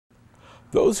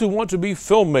Those who want to be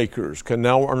filmmakers can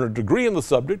now earn a degree in the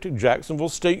subject at Jacksonville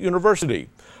State University.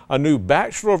 A new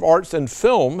Bachelor of Arts in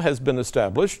Film has been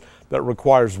established that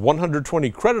requires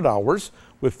 120 credit hours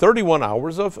with 31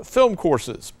 hours of film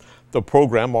courses. The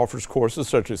program offers courses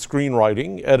such as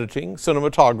screenwriting, editing,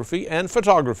 cinematography, and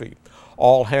photography.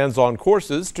 All hands-on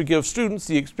courses to give students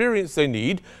the experience they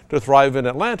need to thrive in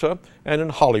Atlanta and in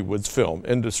Hollywood's film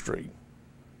industry.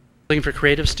 Looking for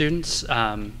creative students,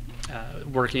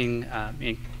 working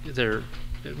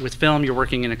with film, you're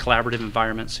working in a collaborative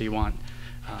environment, so you want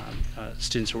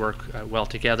students who work well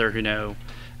together, who know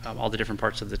all the different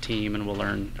parts of the team, and will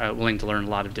willing to learn a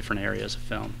lot of different areas of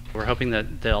film. We're hoping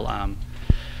that they'll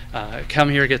come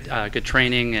here, get good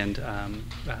training and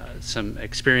some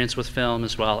experience with film,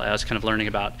 as well as kind of learning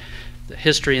about the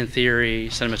history and theory,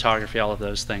 cinematography, all of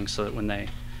those things, so that when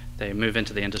they move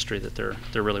into the industry that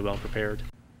they're really well prepared.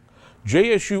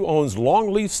 JSU owns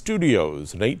Longleaf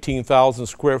Studios, an 18,000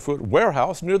 square foot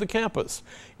warehouse near the campus.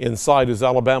 Inside is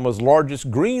Alabama's largest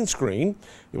green screen.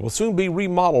 It will soon be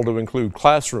remodeled to include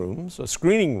classrooms, a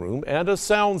screening room, and a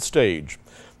sound stage.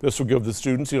 This will give the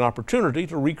students an opportunity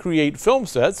to recreate film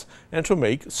sets and to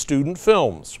make student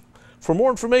films. For more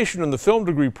information on the film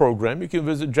degree program, you can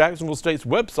visit Jacksonville State's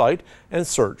website and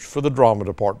search for the drama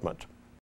department.